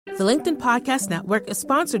The LinkedIn Podcast Network is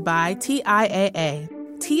sponsored by TIAA.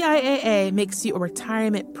 TIAA makes you a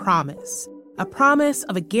retirement promise, a promise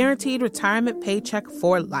of a guaranteed retirement paycheck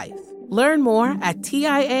for life. Learn more at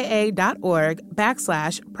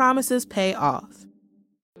TIAA.org/promises pay off.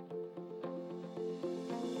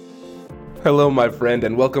 Hello, my friend,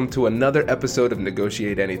 and welcome to another episode of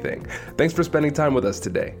Negotiate Anything. Thanks for spending time with us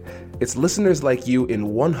today. It's listeners like you in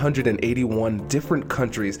 181 different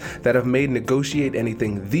countries that have made Negotiate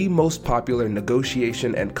Anything the most popular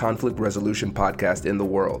negotiation and conflict resolution podcast in the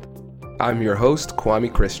world. I'm your host,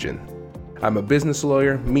 Kwame Christian. I'm a business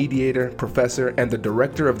lawyer, mediator, professor, and the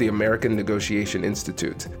director of the American Negotiation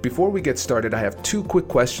Institute. Before we get started, I have two quick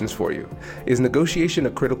questions for you. Is negotiation a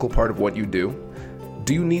critical part of what you do?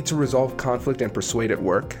 Do you need to resolve conflict and persuade at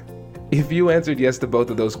work? If you answered yes to both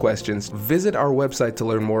of those questions, visit our website to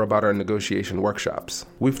learn more about our negotiation workshops.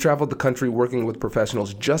 We've traveled the country working with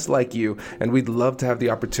professionals just like you, and we'd love to have the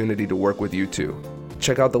opportunity to work with you too.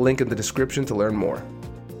 Check out the link in the description to learn more.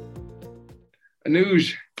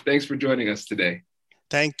 Anuj, thanks for joining us today.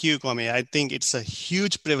 Thank you, Kwame. I think it's a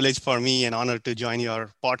huge privilege for me and honor to join your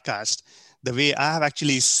podcast. The way I have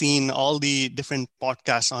actually seen all the different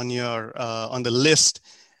podcasts on your on the list,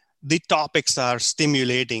 the topics are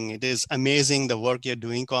stimulating. It is amazing the work you're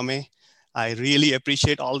doing, Kwame. I really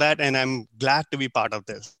appreciate all that, and I'm glad to be part of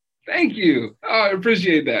this. Thank you. Oh, I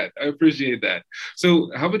appreciate that. So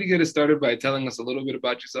how about you get us started by telling us a little bit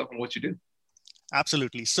about yourself and what you do?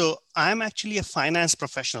 Absolutely. So I'm actually a finance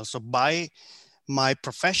professional. So by my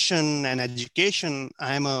profession and education,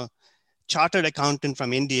 I'm a chartered accountant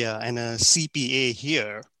from India and a CPA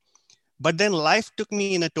here. But then life took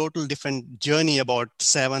me in a total different journey about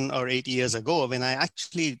 7 or 8 years ago when I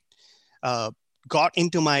actually got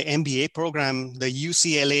into my MBA program, the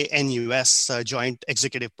UCLA NUS Joint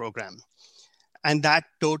Executive Program. And that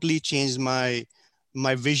totally changed my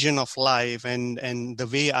vision of life and the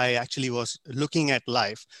way I actually was looking at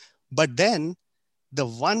life. But then the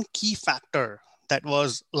one key factor that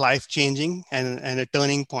was life-changing and a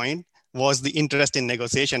turning point was the interest in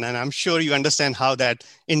negotiation. And I'm sure you understand how that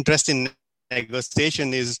interest in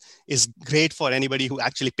negotiation is great for anybody who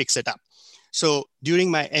actually picks it up. So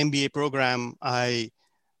during my MBA program, I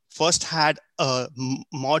first had a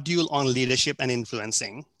module on leadership and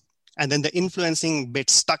influencing. And then the influencing bit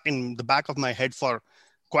stuck in the back of my head for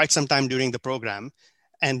quite some time during the program.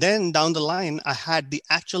 And then down the line, I had the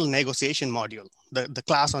actual negotiation module, the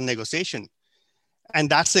class on negotiation. And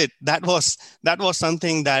that's it. That was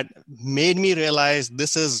something that made me realize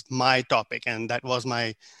this is my topic. And that was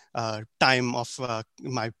my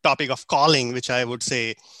my topic of calling, which I would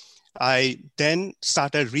say. I then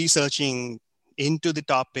started researching into the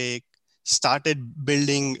topic, started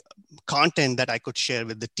building content that I could share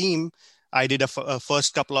with the team. I did a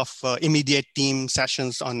first couple of immediate team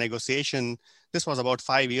sessions on negotiation. This was about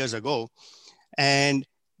 5 years ago. And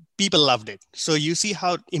people loved it. So you see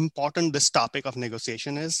how important this topic of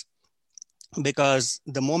negotiation is, because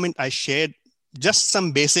the moment I shared just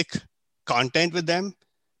some basic content with them,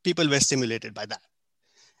 people were stimulated by that.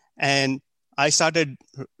 And I started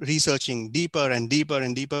researching deeper and deeper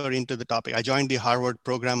and deeper into the topic. I joined the Harvard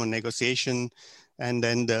program on negotiation and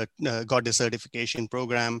then got the certification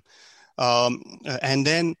program. And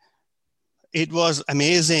then it was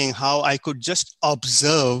amazing how I could just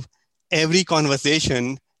observe every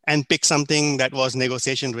conversation and pick something that was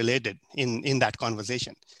negotiation related in that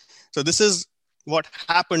conversation. So this is what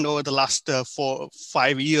happened over the last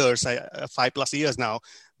 5 years, 5+ years now.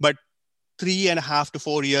 But 3.5 to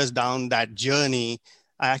 4 years down that journey,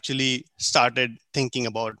 I actually started thinking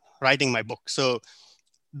about writing my book. So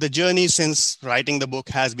the journey since writing the book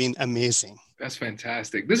has been amazing. That's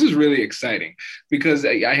fantastic. This is really exciting because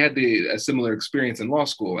I had a similar experience in law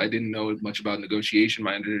school. I didn't know much about negotiation.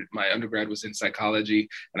 My undergrad was in psychology,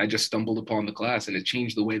 and I just stumbled upon the class, and it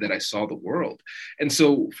changed the way that I saw the world. And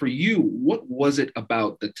so for you, what was it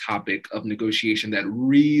about the topic of negotiation that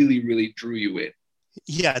really, really drew you in?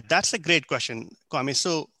 Yeah, that's a great question, Kwame.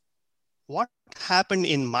 So what happened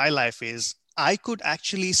in my life is I could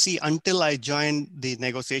actually see, until I joined the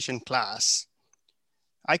negotiation class,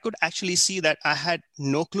 I could actually see that I had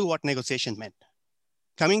no clue what negotiation meant.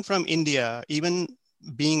 Coming from India, even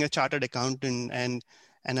being a chartered accountant and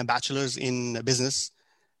a bachelor's in business,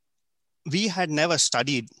 we had never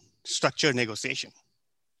studied structured negotiation.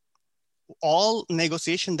 All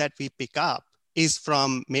negotiation that we pick up is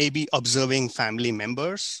from maybe observing family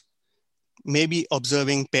members, maybe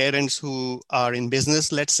observing parents who are in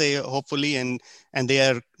business, let's say, hopefully, and they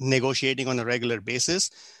are negotiating on a regular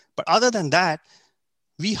basis. But other than that,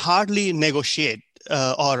 we hardly negotiate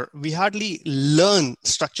or we hardly learn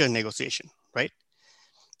structured negotiation, right?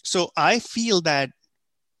 So I feel that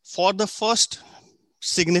for the first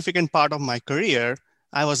significant part of my career,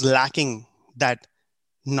 I was lacking that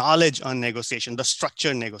knowledge on negotiation, the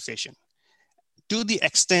structured negotiation, to the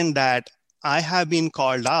extent that I have been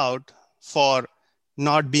called out for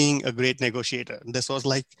not being a great negotiator. This was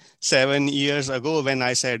like 7 years ago when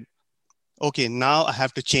I said, okay, now I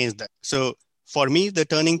have to change that. So for me, the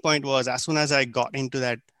turning point was as soon as I got into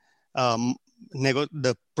that um,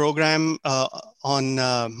 the program in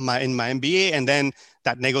my MBA, and then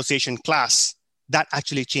that negotiation class, that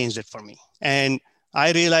actually changed it for me. And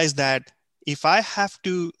I realized that if I have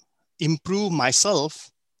to improve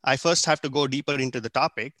myself, I first have to go deeper into the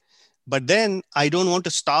topic. But then I don't want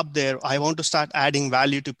to stop there. I want to start adding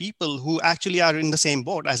value to people who actually are in the same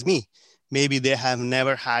boat as me. Maybe they have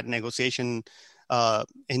never had negotiation,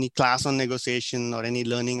 any class on negotiation or any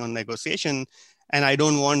learning on negotiation. And I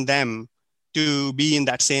don't want them to be in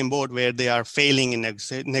that same boat where they are failing in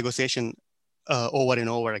negotiation over and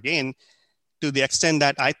over again, to the extent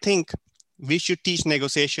that I think we should teach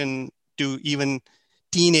negotiation to even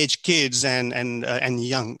teenage kids and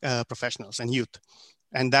young professionals and youth.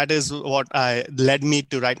 And that is what led me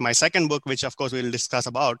to write my second book, which of course we'll discuss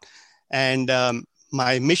about. And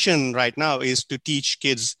my mission right now is to teach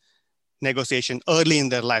kids negotiation early in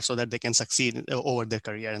their life so that they can succeed over their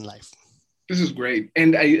career in life. This is great.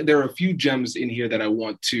 And there are a few gems in here that I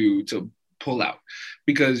want to pull out,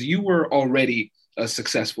 because you were already a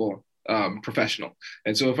successful professional.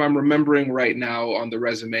 And so if I'm remembering right now on the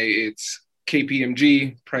resume, it's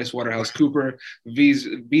KPMG, PricewaterhouseCoopers,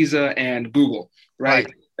 Visa, and Google,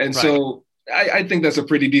 right? And so I think that's a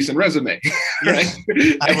pretty decent resume, right?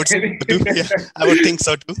 I would think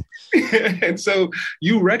so too. And so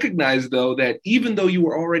you recognize, though, that even though you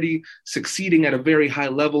were already succeeding at a very high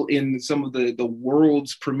level in some of the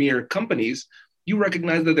world's premier companies, you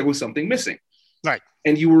recognize that there was something missing. Right.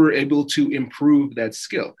 And you were able to improve that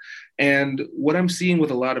skill. And what I'm seeing with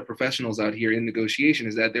a lot of professionals out here in negotiation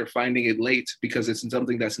is that they're finding it late because it's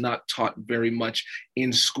something that's not taught very much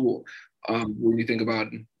in school. When you think about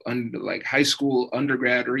like high school,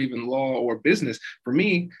 undergrad, or even law or business, for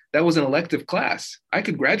me, that was an elective class. I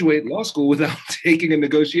could graduate law school without taking a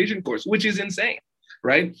negotiation course, which is insane,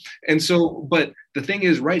 right? And so, but the thing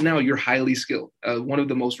is, right now, you're highly skilled, one of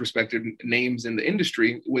the most respected names in the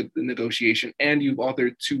industry with the negotiation, and you've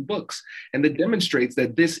authored 2 books. And that demonstrates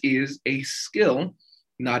that this is a skill,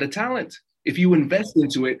 not a talent. If you invest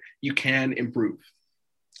into it, you can improve.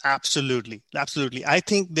 Absolutely. Absolutely. I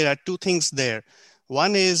think there are 2 things there.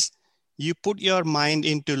 One is you put your mind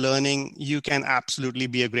into learning, you can absolutely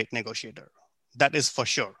be a great negotiator. That is for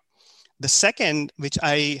sure. The second, which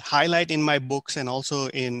I highlight in my books and also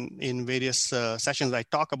in various sessions I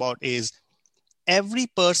talk about, is every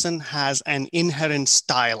person has an inherent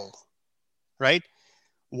style, right?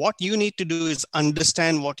 What you need to do is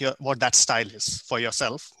understand what that style is for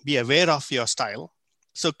yourself, be aware of your style.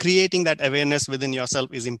 So creating that awareness within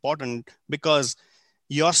yourself is important, because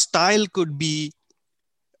your style could be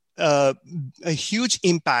a huge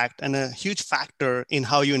impact and a huge factor in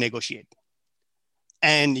how you negotiate.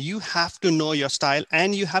 And you have to know your style,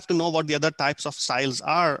 and you have to know what the other types of styles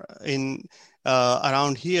are in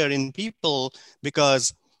around here in people,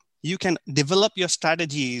 because you can develop your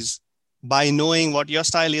strategies by knowing what your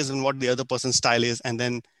style is and what the other person's style is, and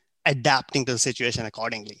then adapting to the situation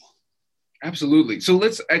accordingly. Absolutely. So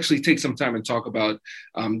let's actually take some time and talk about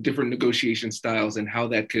different negotiation styles and how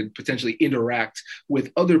that could potentially interact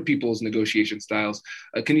with other people's negotiation styles.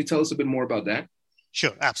 Can you tell us a bit more about that?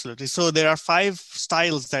 Sure, absolutely. So there are 5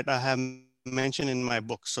 styles that I have mentioned in my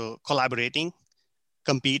book. So collaborating,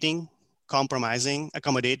 competing, compromising,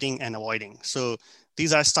 accommodating, and avoiding. So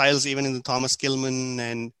these are styles even in the Thomas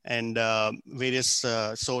Kilmann and various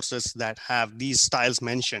sources that have these styles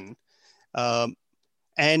mentioned.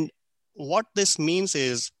 And what this means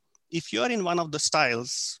is, if you're in one of the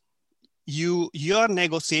styles, your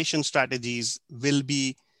negotiation strategies will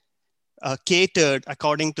be catered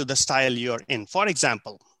according to the style you're in. For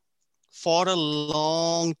example, for a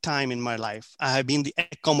long time in my life, I have been the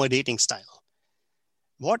accommodating style.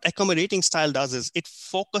 What accommodating style does is it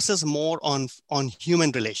focuses more on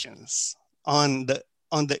human relations, on the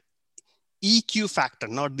EQ factor,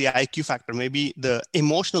 not the IQ factor. Maybe the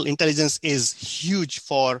emotional intelligence is huge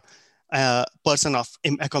for a person of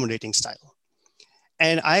accommodating style.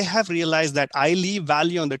 And I have realized that I leave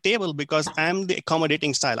value on the table because I'm the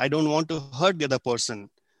accommodating style. I don't want to hurt the other person,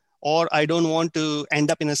 or I don't want to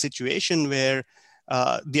end up in a situation where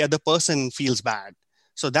the other person feels bad.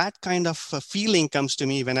 So that kind of feeling comes to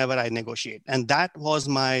me whenever I negotiate. And that was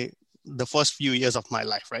the first few years of my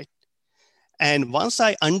life, right? And once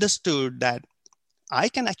I understood that I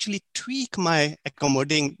can actually tweak my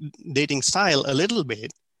accommodating dating style a little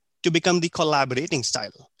bit to become the collaborating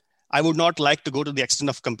style. I would not like to go to the extent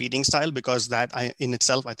of competing style, because in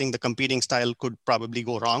itself, I think the competing style could probably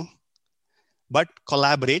go wrong. But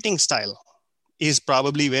collaborating style is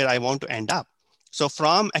probably where I want to end up. So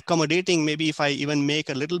from accommodating, maybe if I even make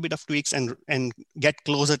a little bit of tweaks and get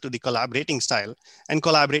closer to the collaborating style, and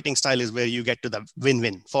collaborating style is where you get to the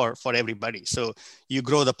win-win for everybody. So you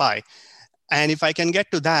grow the pie. And if I can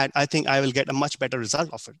get to that, I think I will get a much better result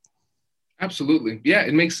of it. Absolutely. Yeah,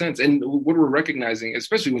 it makes sense. And what we're recognizing,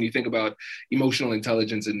 especially when you think about emotional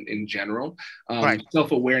intelligence in general, Right.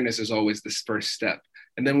 Self-awareness is always this first step.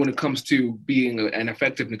 And then when it comes to being an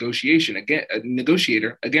effective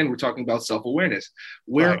negotiator, again, we're talking about self-awareness.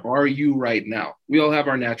 Where Right. are you right now? We all have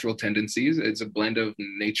our natural tendencies. It's a blend of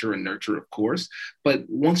nature and nurture, of course. But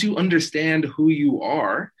once you understand who you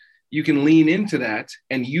are, you can lean into that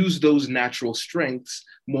and use those natural strengths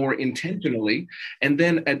more intentionally. And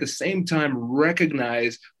then at the same time,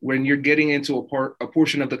 recognize when you're getting into a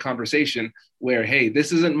portion of the conversation where, hey,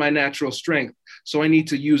 this isn't my natural strength. So I need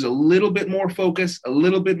to use a little bit more focus, a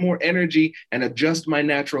little bit more energy, and adjust my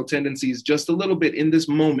natural tendencies just a little bit in this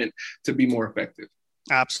moment to be more effective.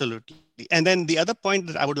 Absolutely. And then the other point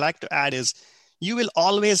that I would like to add is you will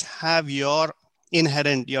always have your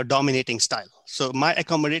dominating style. So my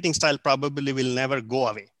accommodating style probably will never go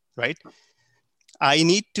away, right? I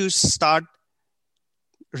need to start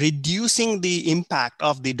reducing the impact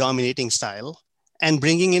of the dominating style and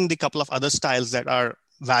bringing in the couple of other styles that are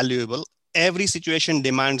valuable. Every situation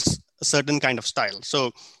demands a certain kind of style.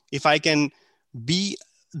 So if I can be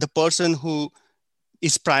the person who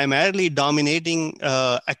is primarily dominating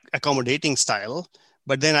accommodating style,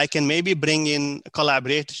 but then I can maybe bring in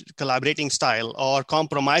collaborating style or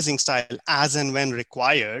compromising style as and when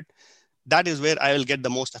required. That is where I will get the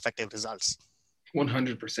most effective results.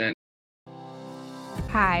 100%.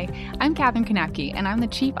 Hi, I'm Katherine Kanapke, and I'm the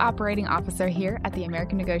Chief Operating Officer here at the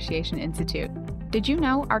American Negotiation Institute. Did you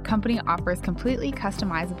know our company offers completely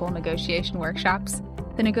customizable negotiation workshops?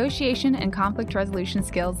 The negotiation and conflict resolution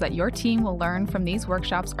skills that your team will learn from these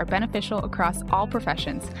workshops are beneficial across all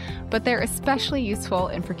professions, but they're especially useful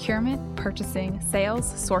in procurement, purchasing,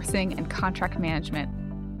 sales, sourcing, and contract management.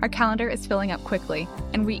 Our calendar is filling up quickly,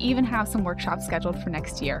 and we even have some workshops scheduled for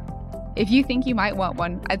next year. If you think you might want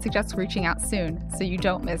one, I'd suggest reaching out soon so you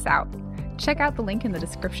don't miss out. Check out the link in the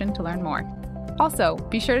description to learn more. Also,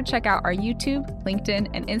 be sure to check out our YouTube, LinkedIn,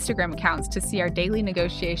 and Instagram accounts to see our daily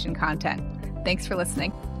negotiation content. Thanks for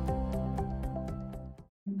listening.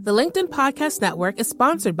 The LinkedIn Podcast Network is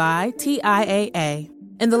sponsored by TIAA.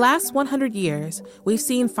 In the last 100 years, we've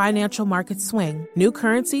seen financial markets swing, new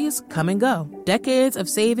currencies come and go, decades of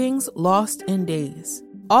savings lost in days,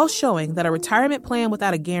 all showing that a retirement plan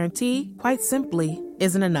without a guarantee, quite simply,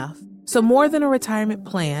 isn't enough. So more than a retirement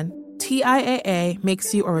plan, TIAA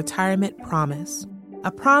makes you a retirement promise.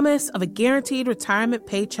 A promise of a guaranteed retirement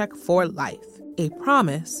paycheck for life. A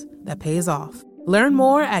promise that pays off. Learn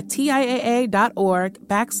more at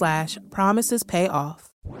TIAA.org/promisespayoff.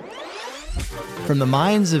 From the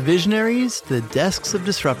minds of visionaries to the desks of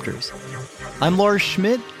disruptors, I'm Lars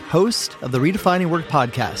Schmidt, host of the Redefining Work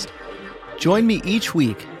podcast. Join me each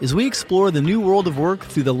week as we explore the new world of work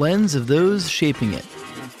through the lens of those shaping it.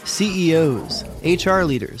 CEOs, HR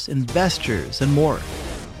leaders, investors, and more.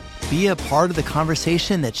 Be a part of the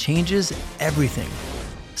conversation that changes everything.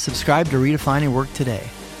 Subscribe to Redefining Work today.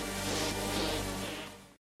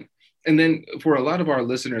 And then for a lot of our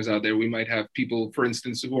listeners out there, we might have people, for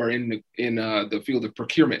instance, who are in the field of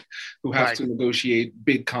procurement, who have to negotiate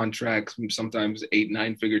big contracts, sometimes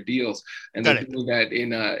 8-9-figure deals, and they're doing that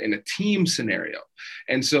in a team scenario.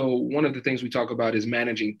 And so one of the things we talk about is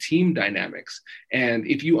managing team dynamics. And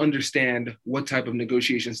if you understand what type of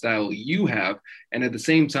negotiation style you have, and at the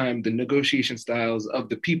same time, the negotiation styles of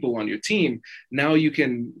the people on your team, now you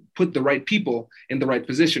can put the right people in the right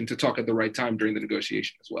position to talk at the right time during the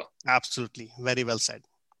negotiation as well. Absolutely. Very well said.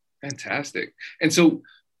 Fantastic. And so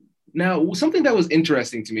now something that was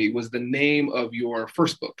interesting to me was the name of your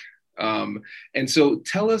first book. And so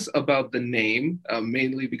tell us about the name,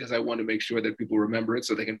 mainly because I want to make sure that people remember it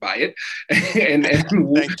so they can buy it. and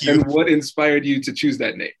what inspired you to choose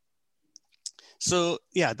that name? So,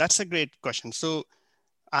 yeah, that's a great question. So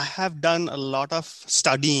I have done a lot of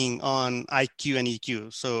studying on IQ and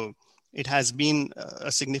EQ. So it has been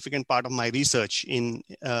a significant part of my research in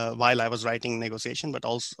while I was writing negotiation, but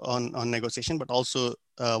also on negotiation, but also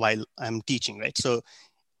while I'm teaching, right? So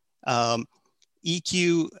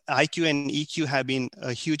IQ and EQ have been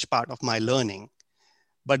a huge part of my learning.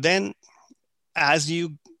 But then as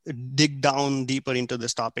you dig down deeper into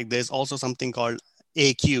this topic, there's also something called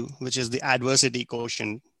AQ, which is the adversity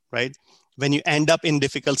quotient, right? When you end up in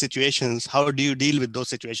difficult situations, how do you deal with those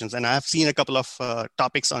situations? And I've seen a couple of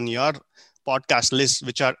topics on your podcast list,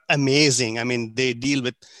 which are amazing. I mean, they deal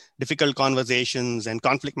with difficult conversations and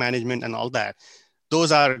conflict management and all that.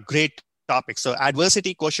 Those are great topics. So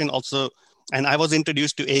adversity quotient also, and I was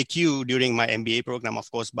introduced to AQ during my MBA program, of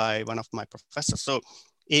course, by one of my professors. So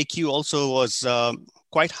AQ also was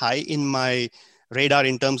quite high in my radar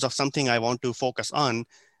in terms of something I want to focus on.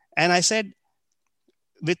 And I said,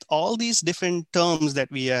 with all these different terms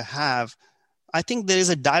that we have, I think there is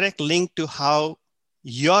a direct link to how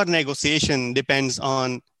your negotiation depends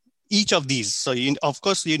on each of these. So of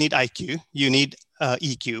course, you need IQ, you need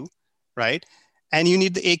EQ, right? And you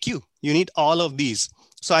need the AQ, you need all of these.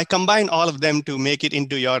 So I combine all of them to make it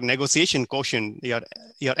into your negotiation quotient, your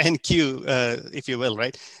NQ, if you will,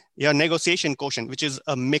 right? Your negotiation quotient, which is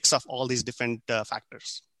a mix of all these different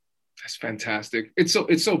factors. That's fantastic. It's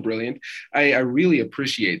so brilliant. I really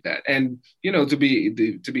appreciate that. And to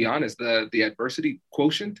be honest, the adversity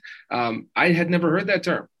quotient, I had never heard that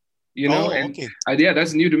term. Okay.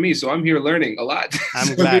 That's new to me. So I'm here learning a lot.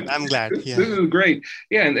 I'm glad. Yeah. This is great.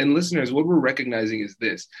 Yeah. And listeners, what we're recognizing is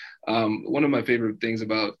this. One of my favorite things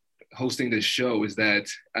about hosting this show is that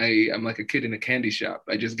I'm like a kid in a candy shop.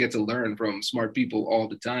 I just get to learn from smart people all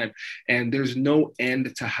the time. And there's no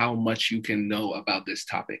end to how much you can know about this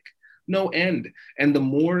topic. No end. And the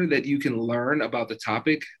more that you can learn about the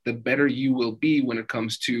topic, the better you will be when it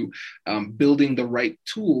comes to building the right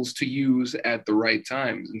tools to use at the right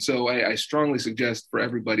times. And so I strongly suggest for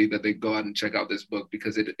everybody that they go out and check out this book,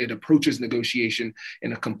 because it approaches negotiation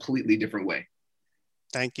in a completely different way.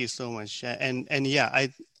 Thank you so much. And yeah,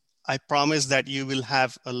 I promise that you will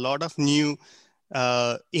have a lot of new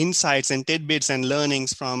insights and tidbits and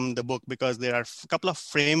learnings from the book, because there are a couple of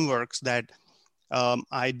frameworks that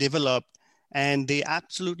I developed, and they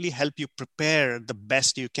absolutely help you prepare the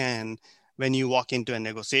best you can when you walk into a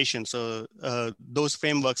negotiation. So those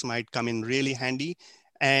frameworks might come in really handy.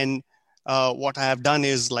 And what I have done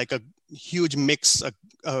is like a huge mix,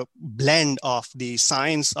 a blend of the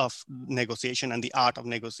science of negotiation and the art of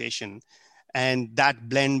negotiation. And that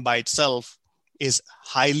blend by itself is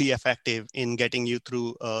highly effective in getting you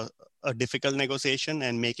through a difficult negotiation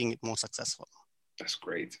and making it more successful. That's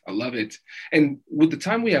great. I love it. And with the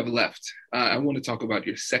time we have left, I want to talk about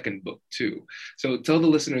your second book too. So tell the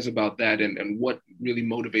listeners about that and what really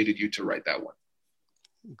motivated you to write that one.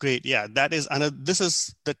 Great. Yeah, this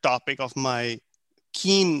is the topic of my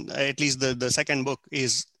keen, at least the second book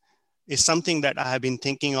is something that I have been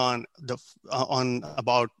thinking on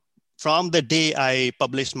about from the day I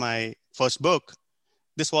published my first book.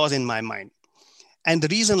 This was in my mind. And the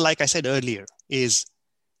reason, like I said earlier, is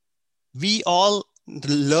we all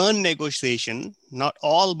learn negotiation, not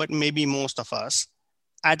all, but maybe most of us,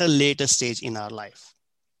 at a later stage in our life.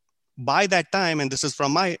 By that time, and this is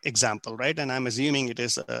from my example, right? And I'm assuming it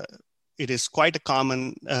is quite a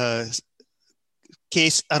common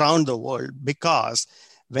case around the world, because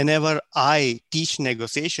whenever I teach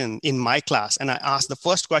negotiation in my class, and the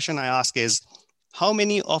first question I ask is, how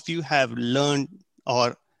many of you have learned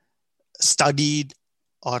or studied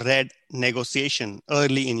or read negotiation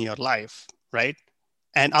early in your life, right?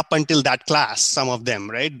 And up until that class, some of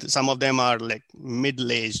them, right? Some of them are like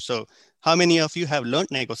middle-aged. So how many of you have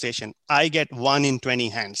learned negotiation? I get 1 in 20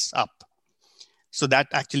 hands up. So that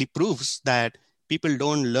actually proves that people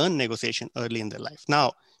don't learn negotiation early in their life.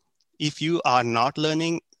 Now, if you are not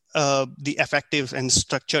learning the effective and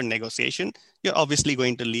structured negotiation, you're obviously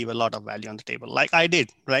going to leave a lot of value on the table, like I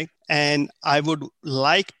did, right? And I would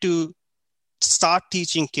like to start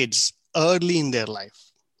teaching kids early in their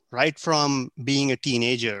life, right from being a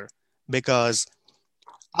teenager, because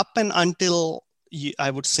up and until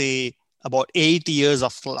I would say about 8 years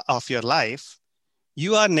of your life,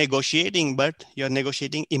 you are negotiating, but you're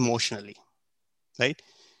negotiating emotionally, right?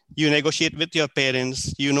 You negotiate with your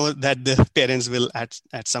parents. You know that the parents will at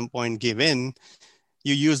some point give in.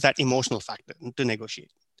 You use that emotional factor to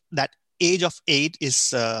negotiate. That age of 8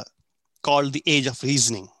 is called the age of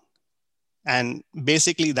reasoning. And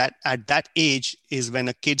basically that at that age is when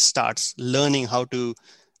a kid starts learning how to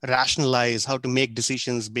rationalize, how to make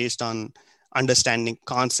decisions based on understanding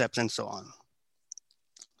concepts and so on.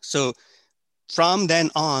 So from then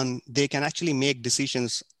on, they can actually make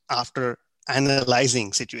decisions after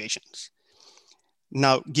analyzing situations.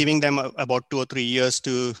 Now, giving them about 2 or 3 years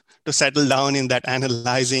to settle down in that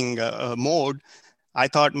analyzing mode, I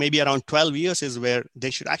thought maybe around 12 years is where they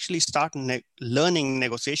should actually start learning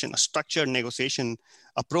negotiation, a structured negotiation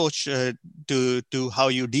approach to how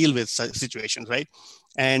you deal with situations, right?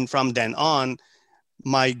 And from then on,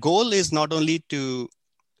 my goal is not only to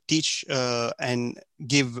teach and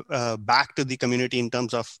give back to the community in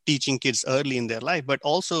terms of teaching kids early in their life, but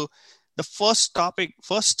also the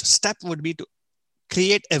first step would be to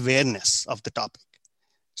create awareness of the topic.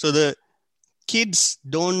 So the kids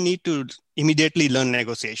don't need to immediately learn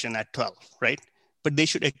negotiation at 12, right? But they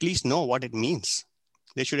should at least know what it means.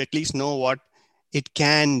 They should at least know what it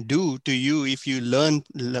can do to you if you learn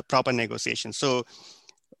proper negotiation. So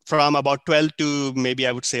from about 12 to maybe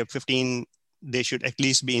I would say 15, they should at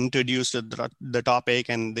least be introduced to the topic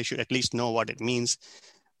and they should at least know what it means.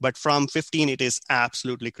 But from 15, it is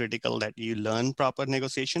absolutely critical that you learn proper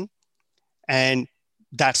negotiation. And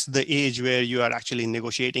that's the age where you are actually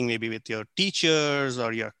negotiating maybe with your teachers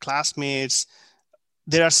or your classmates.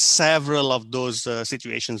 There are several of those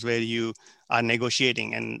situations where you are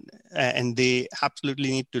negotiating, and they absolutely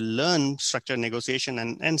need to learn structured negotiation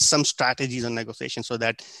and some strategies on negotiation so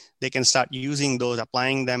that they can start using those,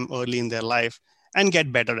 applying them early in their life and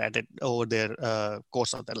get better at it over their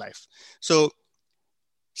course of their life. So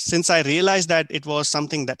since I realized that it was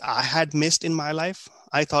something that I had missed in my life,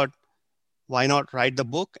 I thought, why not write the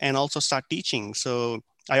book and also start teaching? So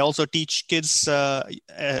I also teach kids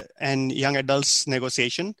and young adults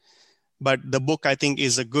negotiation, but the book I think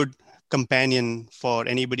is a good companion for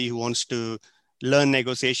anybody who wants to learn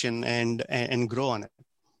negotiation and grow on it.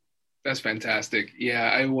 That's fantastic.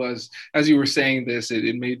 Yeah, I was, as you were saying this,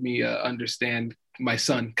 it made me understand my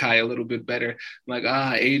son, Kai, a little bit better. I'm like,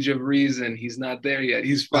 age of reason. He's not there yet.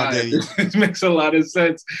 He's 5. This makes a lot of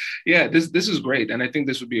sense. Yeah, this is great. And I think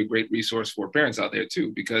this would be a great resource for parents out there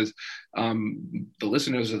too, because the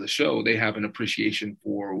listeners of the show, they have an appreciation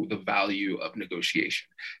for the value of negotiation.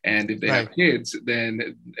 And if they have kids,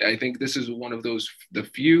 then I think this is one of the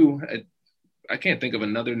few, I can't think of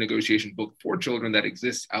another negotiation book for children that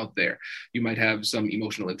exists out there. You might have some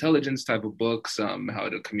emotional intelligence type of books, how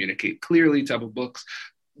to communicate clearly type of books,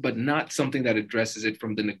 but not something that addresses it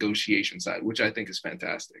from the negotiation side, which I think is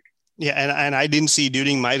fantastic. Yeah, and I didn't see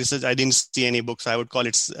during my research, I didn't see any books. I call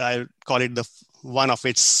it the one of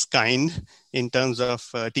its kind in terms of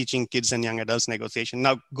teaching kids and young adults negotiation.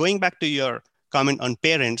 Now, going back to your comment on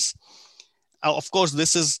parents, of course,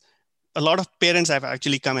 this is a lot of parents have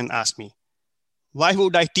actually come and asked me, why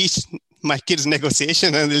would I teach my kids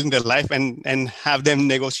negotiation in their life and have them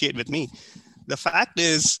negotiate with me? The fact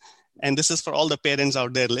is, and this is for all the parents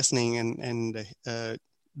out there listening, and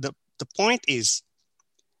the point is,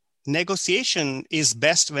 negotiation is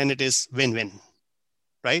best when it is win-win,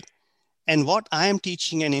 right? And what I am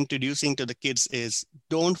teaching and introducing to the kids is,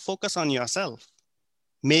 don't focus on yourself.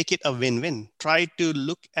 Make it a win-win. Try to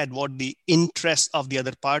look at what the interests of the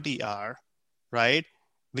other party are, right?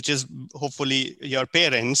 Which is hopefully your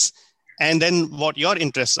parents, and then what your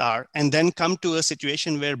interests are, and then come to a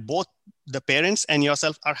situation where both the parents and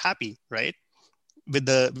yourself are happy, right? With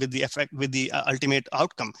the ultimate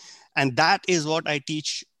outcome. And that is what I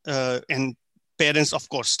teach, and parents, of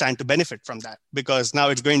course, stand to benefit from that, because now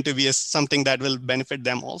it's going to be something that will benefit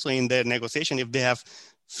them also in their negotiation. If they have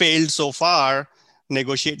failed so far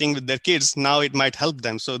negotiating with their kids, now it might help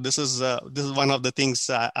them. So this is one of the things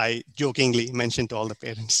I jokingly mentioned to all the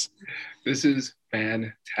parents. This is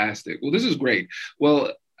fantastic. Well, this is great.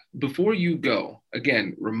 Well, before you go,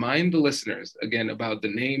 again, remind the listeners again about the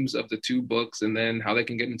names of the 2 books and then how they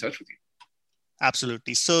can get in touch with you.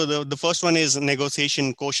 Absolutely. So the first one is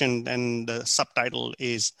Negotiation Quotient, and the subtitle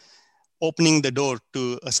is Opening the Door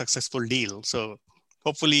to a Successful Deal. So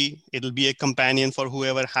hopefully it'll be a companion for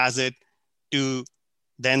whoever has it to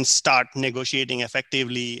then start negotiating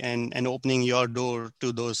effectively and opening your door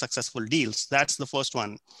to those successful deals. That's the first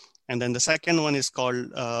one. And then the second one is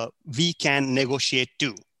called We Can Negotiate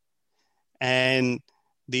Too. And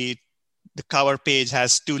the cover page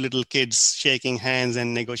has 2 little kids shaking hands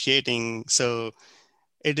and negotiating. So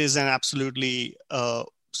it is an absolutely,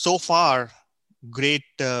 so far, great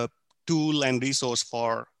tool and resource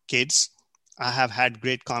for kids. I have had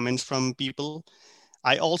great comments from people.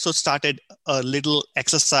 I also started a little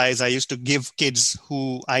exercise. I used to give kids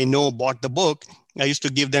who I know bought the book, I used to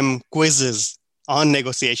give them quizzes on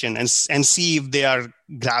negotiation and see if they are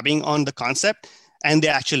grabbing on the concept. And they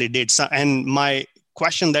actually did. So, and my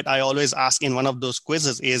question that I always ask in one of those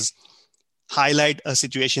quizzes is, highlight a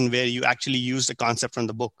situation where you actually used a concept from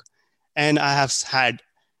the book. And I have had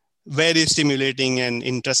very stimulating and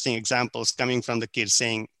interesting examples coming from the kids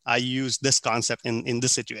saying, I used this concept in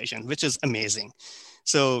this situation, which is amazing.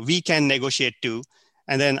 So We Can Negotiate Too.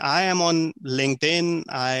 And then I am on LinkedIn.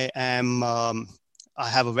 I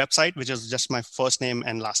have a website, which is just my first name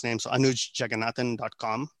and last name. So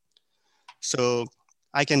anujjagannathan.com. So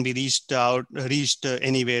I can be reached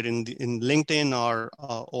anywhere in LinkedIn or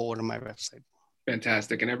over my website.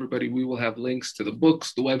 Fantastic. And everybody, we will have links to the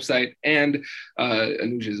books, the website, and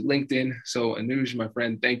Anuj's LinkedIn. So Anuj, my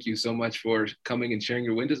friend, thank you so much for coming and sharing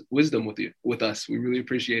your wisdom with us. We really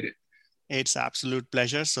appreciate it. It's an absolute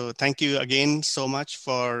pleasure. So thank you again so much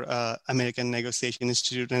for American Negotiation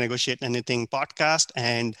Institute and Negotiate Anything podcast.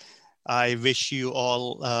 And I wish you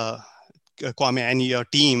all, Kwame and your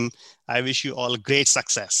team, I wish you all great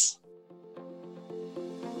success.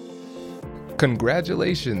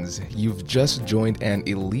 Congratulations! You've just joined an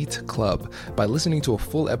elite club. By listening to a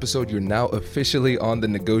full episode, you're now officially on the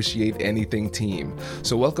Negotiate Anything team.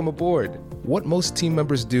 So welcome aboard. What most team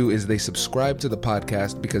members do is they subscribe to the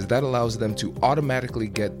podcast because that allows them to automatically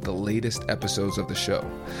get the latest episodes of the show.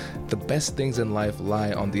 The best things in life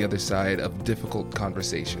lie on the other side of difficult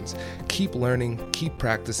conversations. Keep learning, keep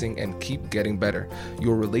practicing, and keep getting better.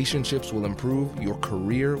 Your relationships will improve, your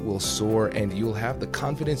career will soar, and you'll have the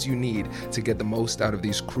confidence you need to get the most out of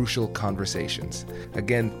these crucial conversations.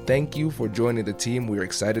 Again, thank you for joining the team. We're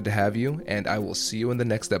excited to have you, and I will see you in the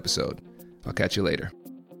next episode. I'll catch you later.